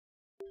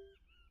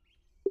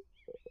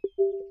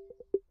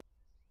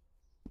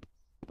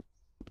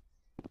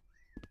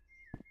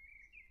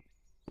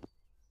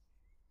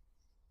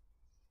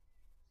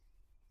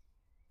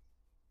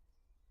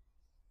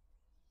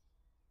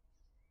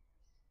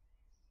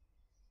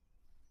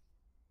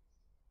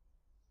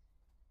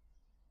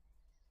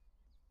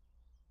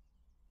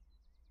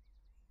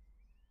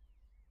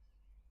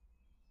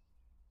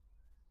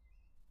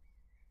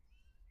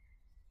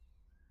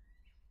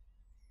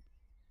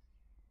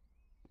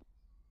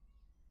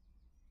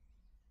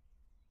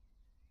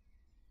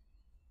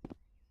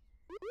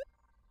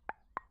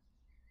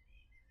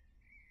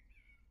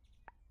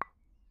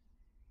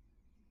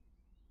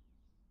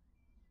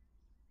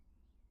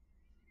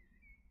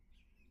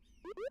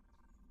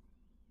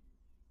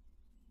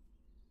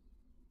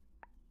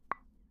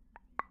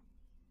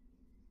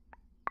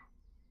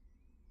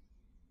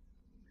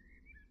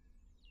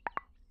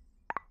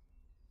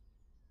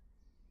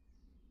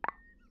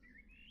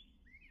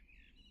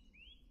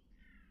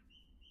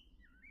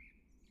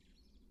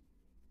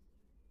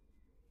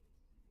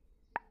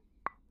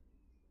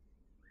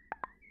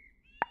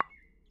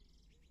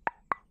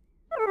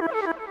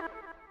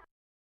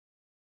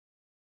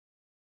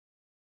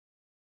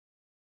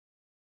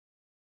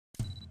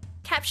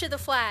Capture the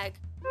flag.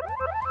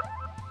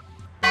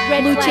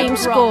 Red Blue team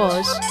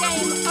scores.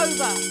 Game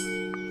over.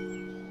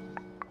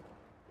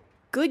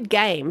 Good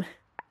game.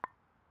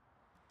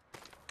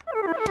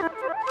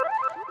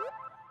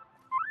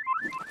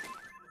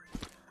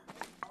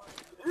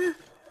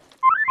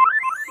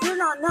 You're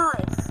not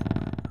nice.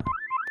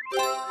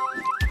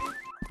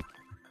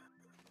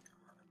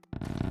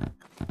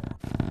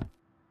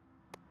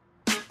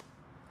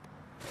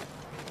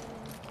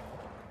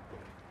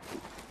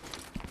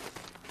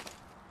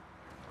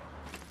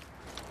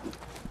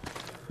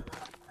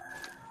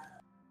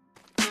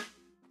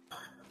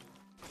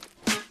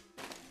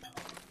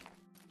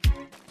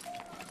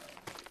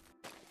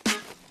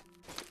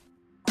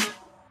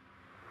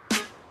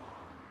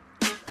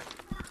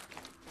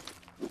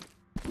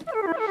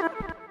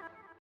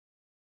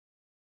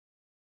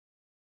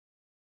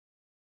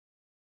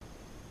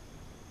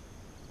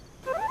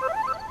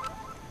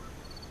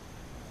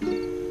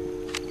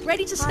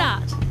 Ready to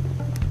start.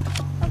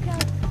 Okay.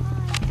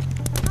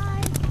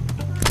 Hi.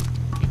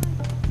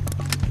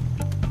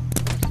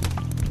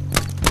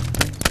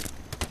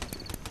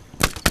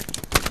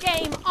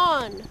 Game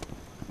on.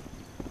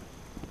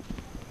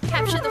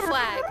 Capture the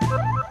flag.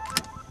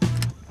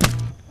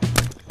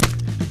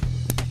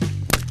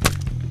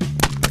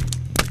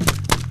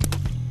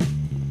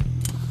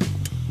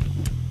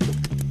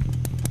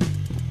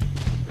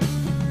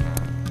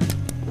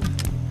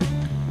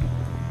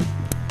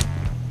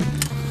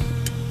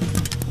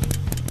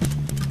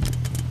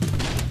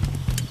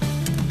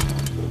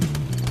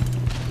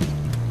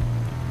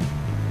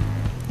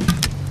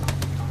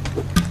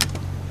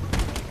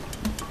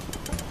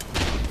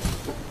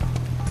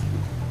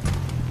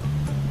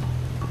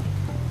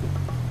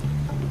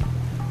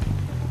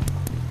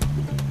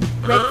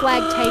 Red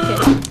flag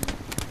taken.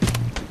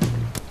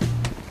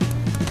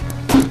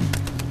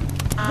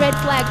 Red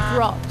flag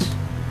dropped.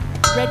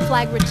 Red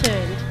flag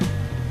returned.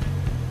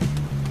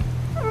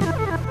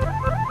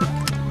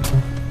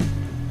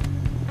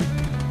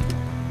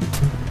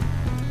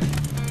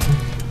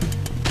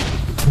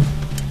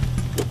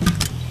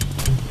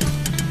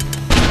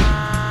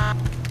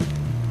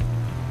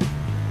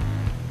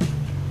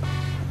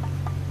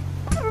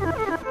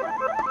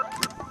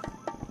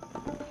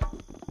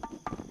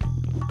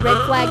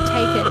 Red flag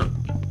taken.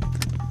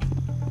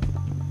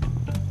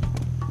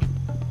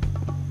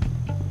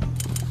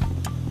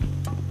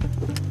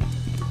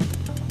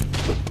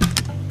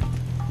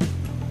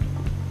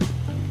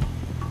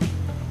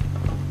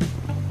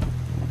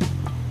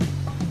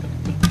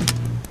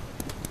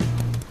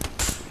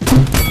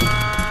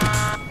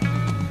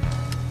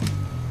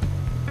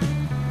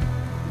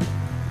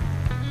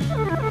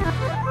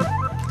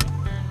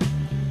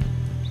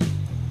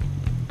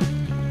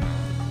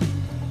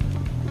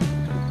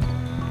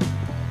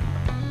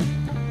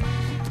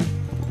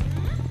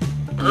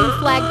 Blue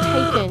flag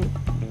taken.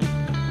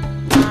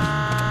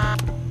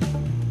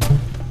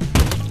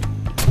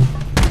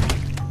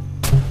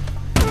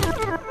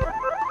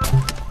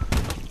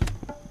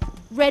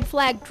 Red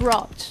flag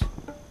dropped.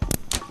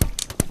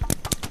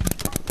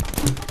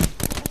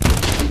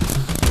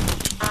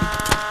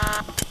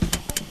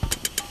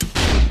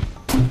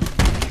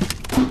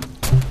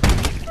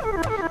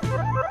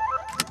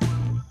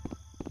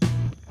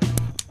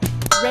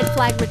 Red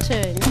flag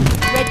returned.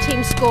 Red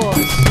team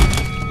scores.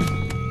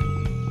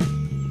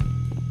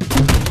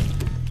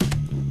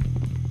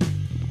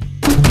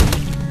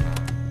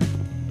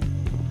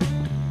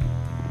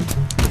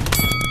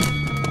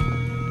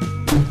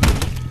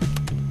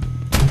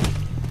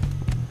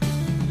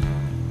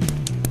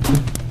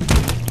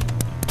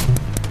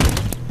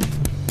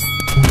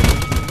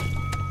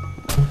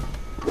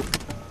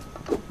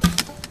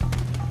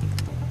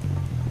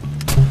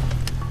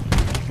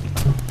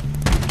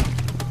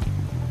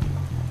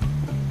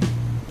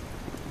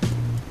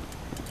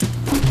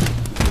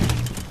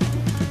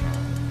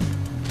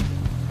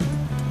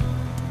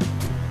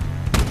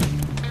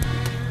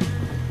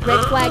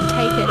 Red flag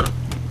taken.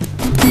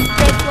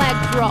 Red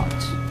flag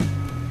dropped.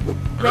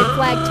 Red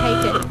flag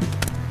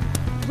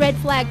taken. Red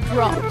flag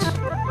dropped.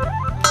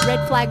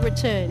 Red flag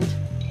returned.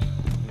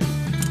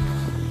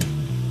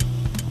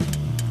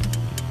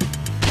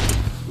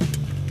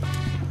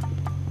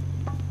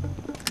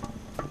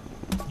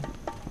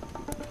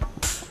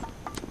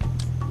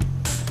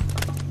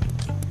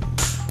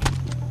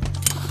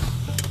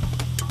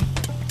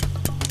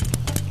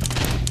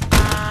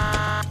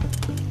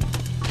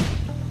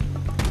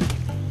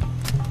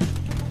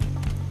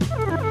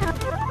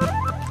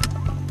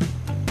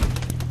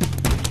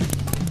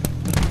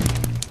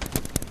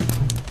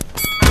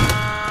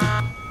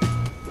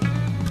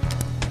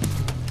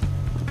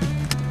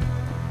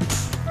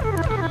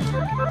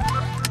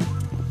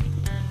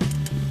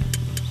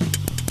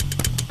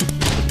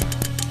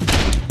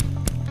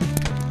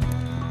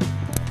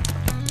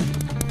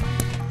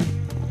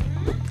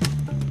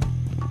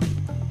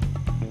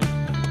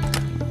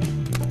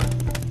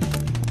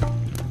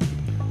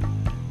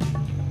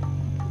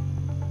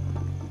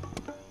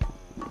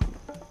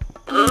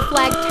 Blue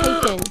flag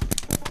taken.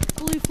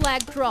 Blue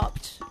flag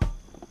dropped.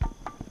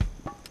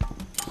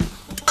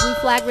 Blue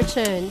flag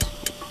returned.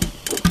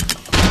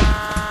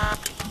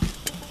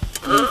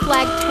 Blue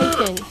flag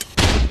taken.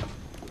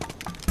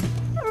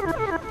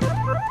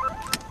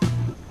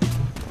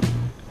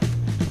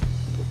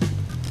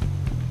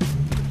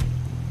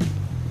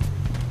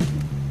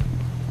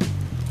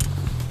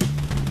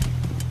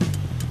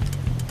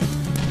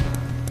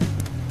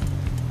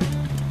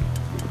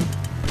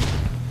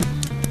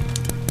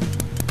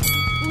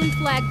 Blue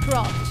flag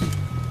dropped.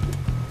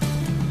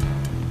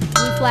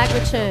 Blue flag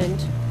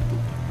returned.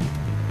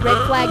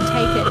 Red flag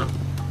taken.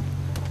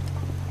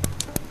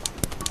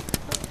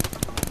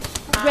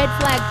 Red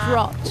flag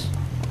dropped.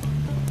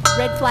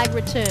 Red flag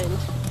returned.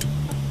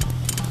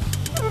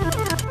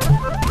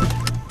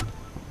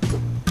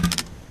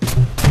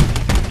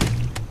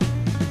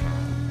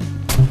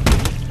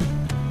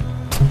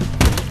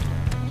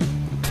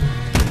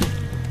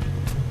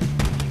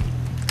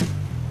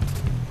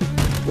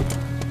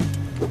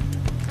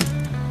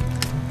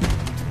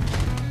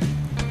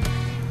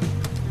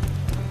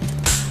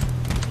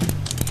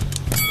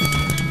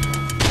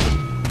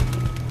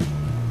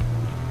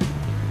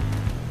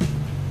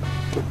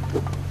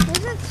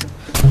 Is it?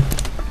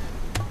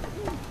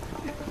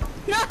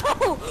 No!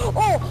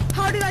 Oh,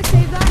 how did I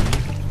save that?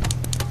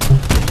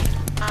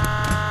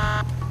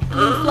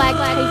 Blue flag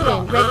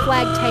taken. Red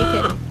flag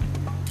taken.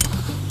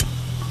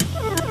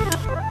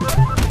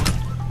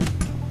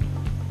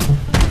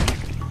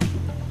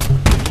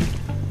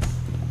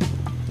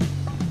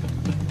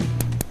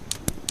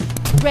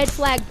 Red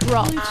flag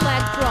dropped. Blue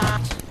flag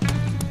dropped.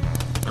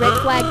 Red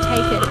flag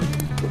taken.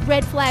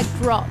 Red flag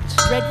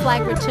dropped. Red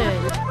flag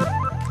returned.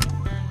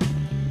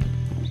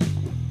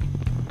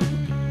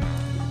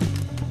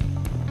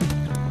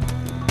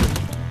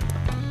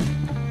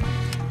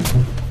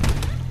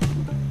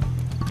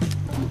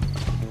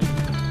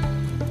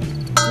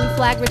 Blue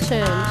flag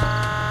returned.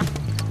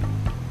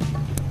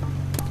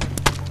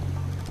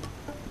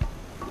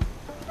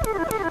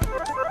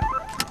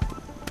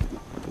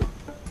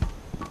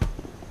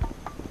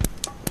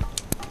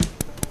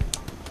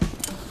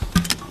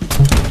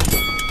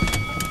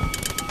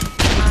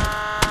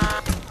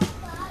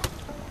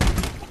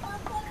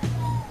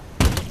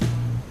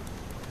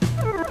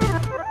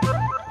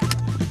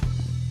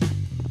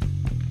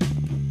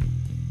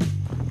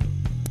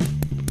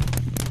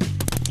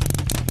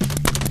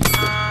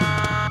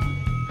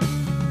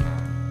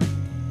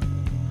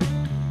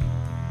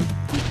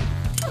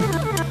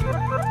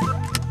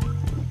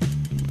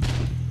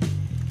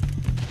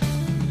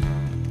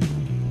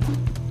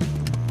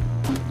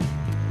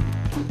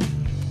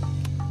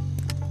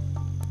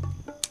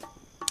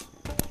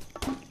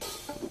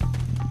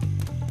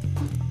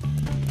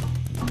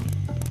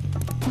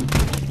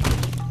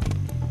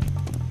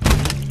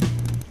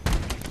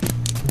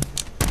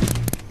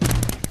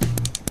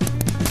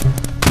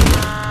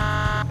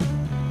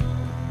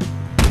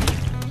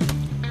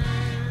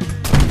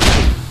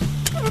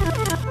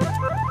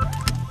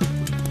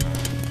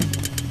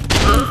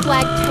 Blue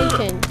flag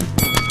taken.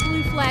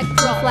 Blue flag dropped.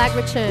 Blue flag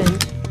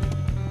returned.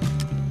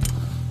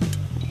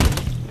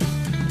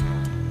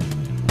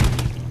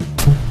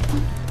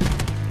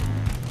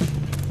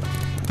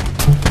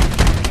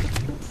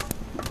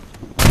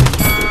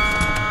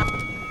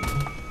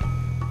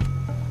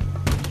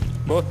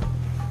 Both.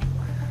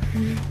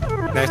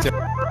 Nice job.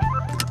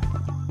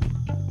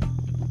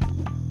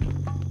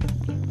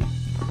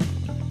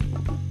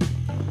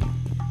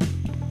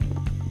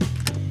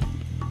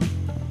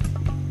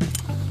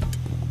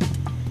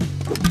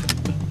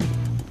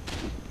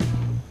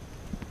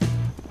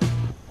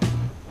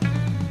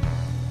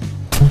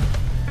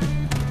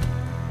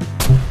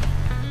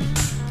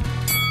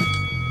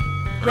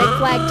 Red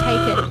flag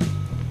taken.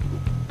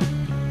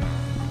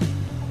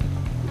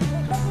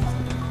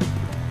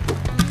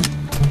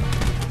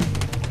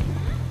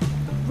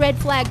 Red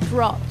flag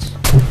dropped.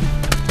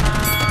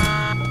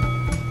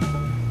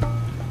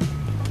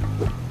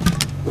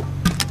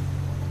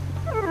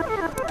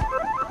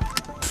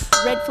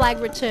 Red flag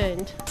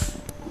returned.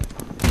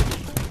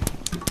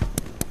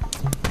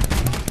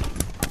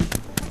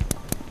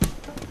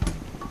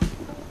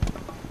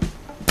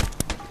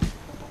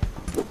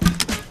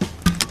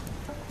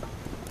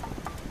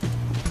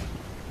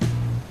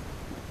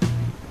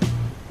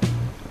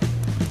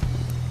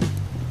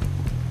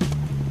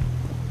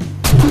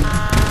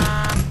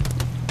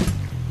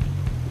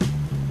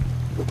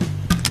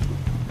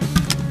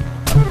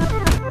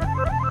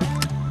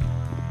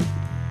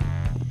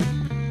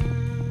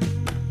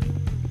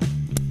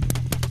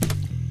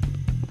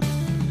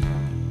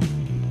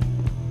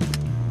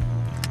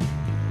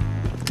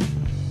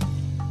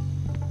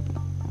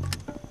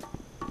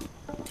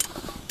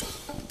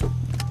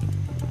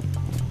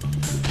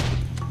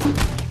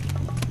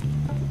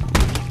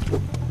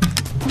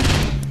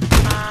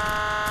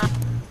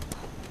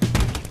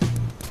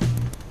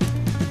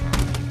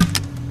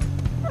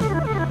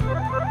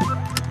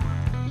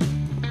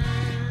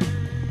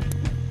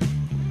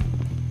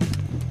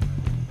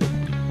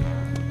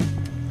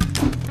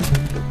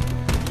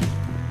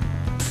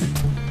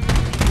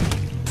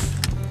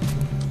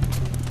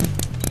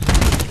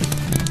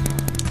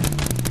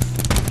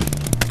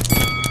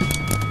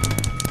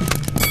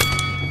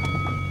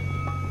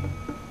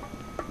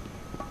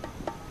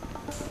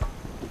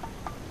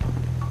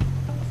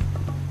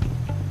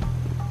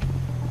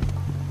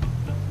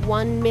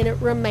 1 minute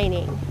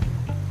remaining.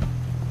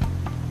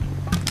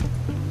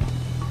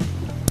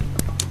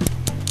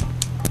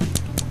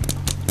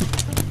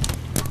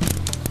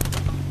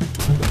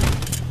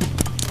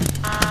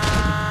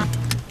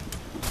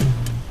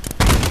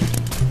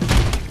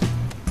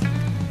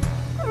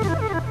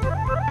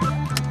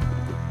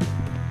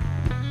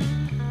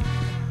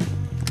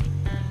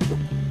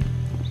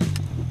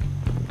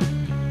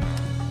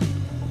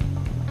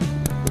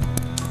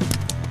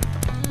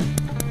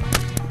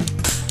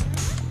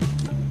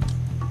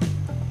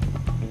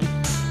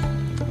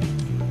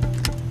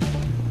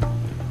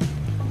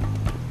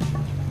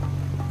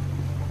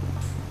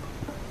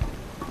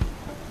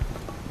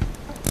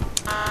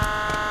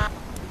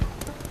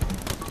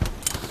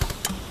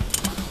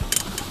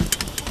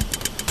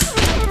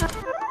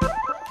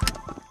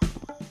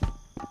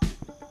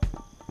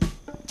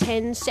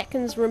 Ten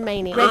seconds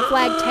remaining. Red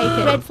flag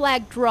taken. Red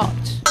flag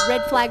dropped.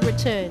 Red flag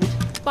returned.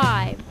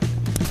 5,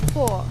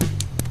 4,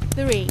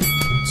 3,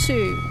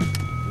 2,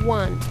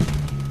 1.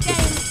 Game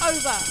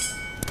over.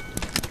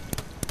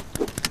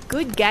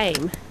 Good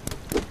game.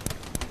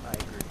 I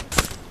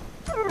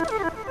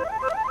agree.